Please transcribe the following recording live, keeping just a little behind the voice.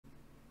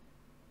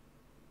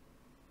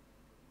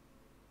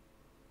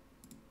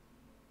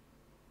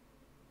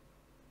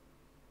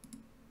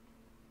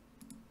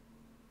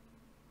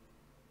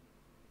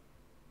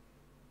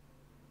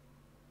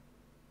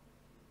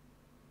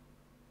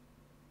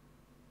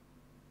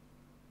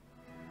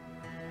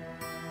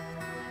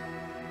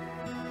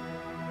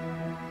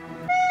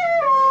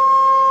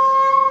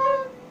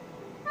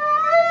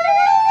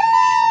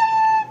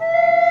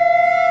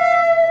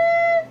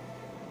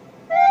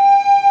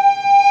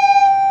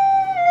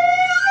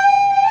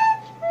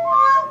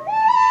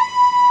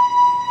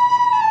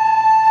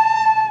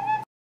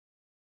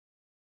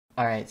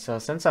Alright, so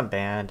since I'm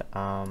banned,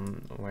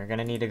 we're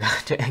gonna need to go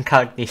to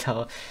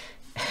incognito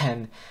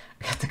and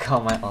I have to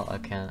call my alt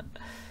account.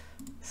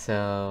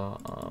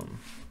 So,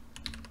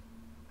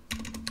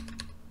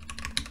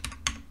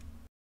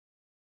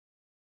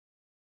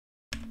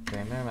 do I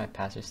remember my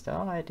password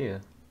still? Oh, I do.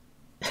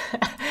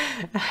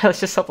 Let's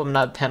just hope I'm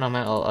not banned on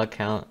my alt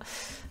account,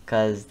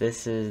 cause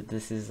this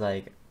is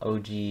like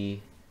OG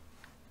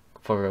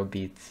for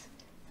RoBeats.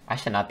 I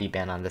should not be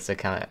banned on this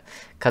account,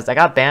 cause I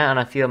got banned on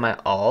a few of my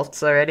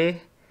alts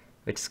already,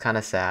 which is kind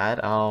of sad.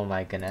 Oh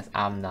my goodness,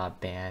 I'm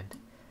not banned.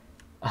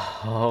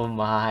 Oh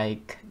my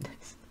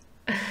goodness.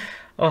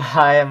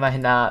 Why am I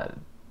not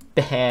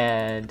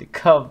banned?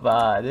 Come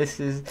on,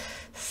 this is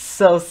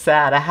so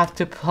sad. I have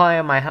to play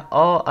on my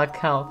alt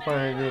account for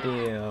a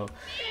video.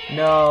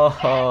 No.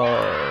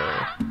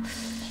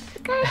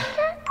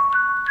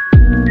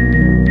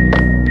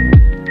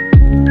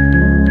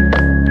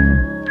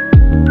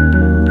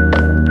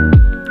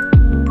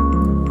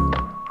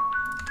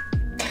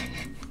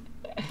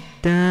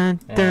 Dun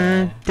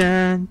dun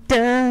dun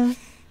dun.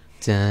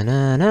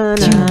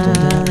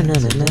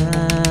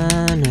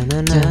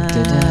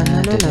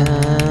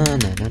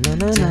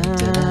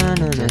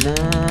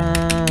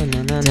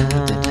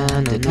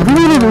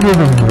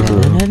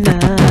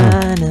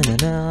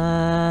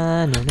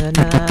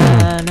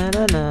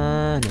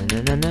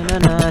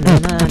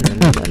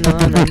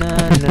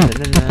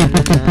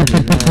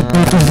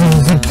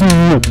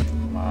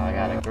 I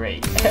got a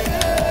great.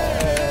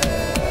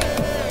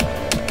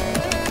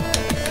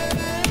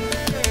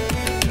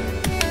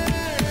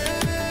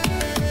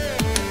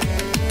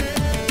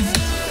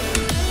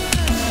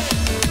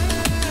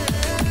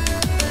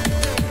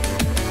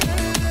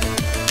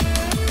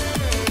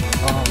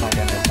 Oh my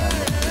goodness.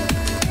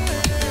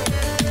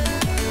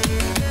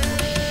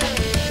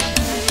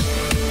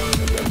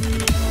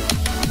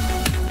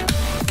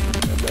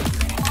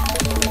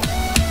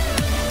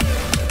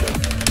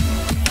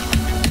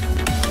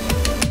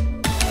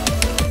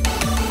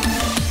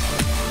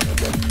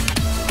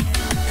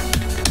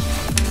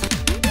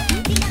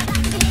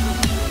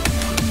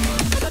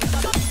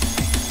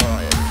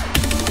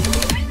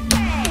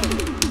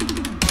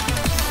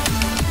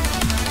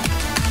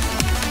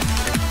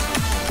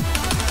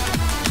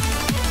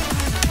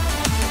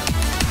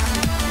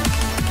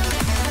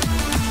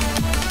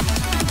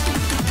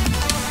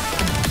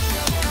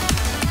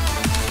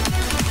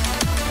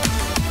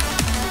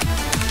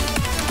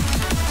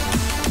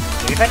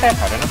 If I die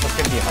hard enough, it's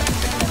gonna be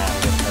 100%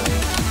 accurate.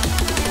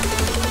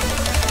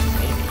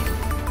 Maybe.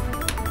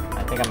 I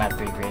think I'm at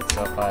 3 grades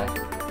so far.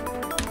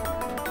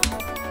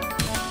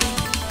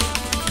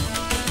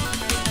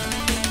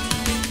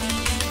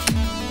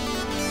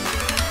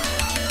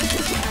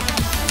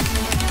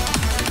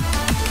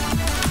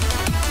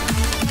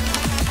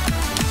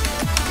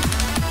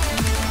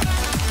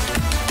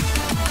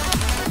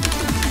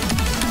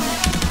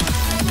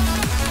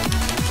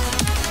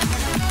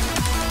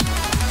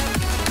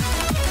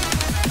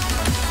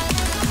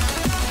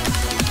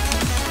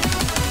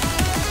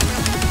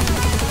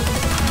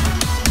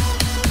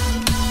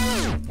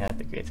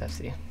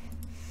 FC.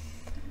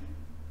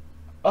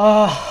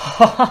 Oh,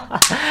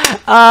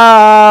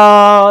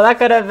 oh, that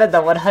could have been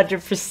the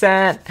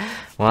 100%.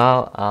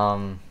 Well,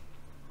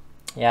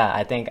 yeah,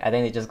 I think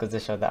it just goes to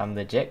show that I'm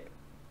legit.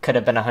 Could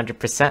have been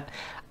 100%.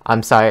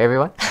 I'm sorry,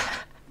 everyone.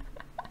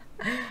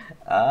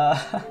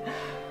 Alright,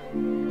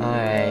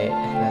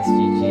 that's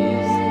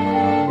GG's.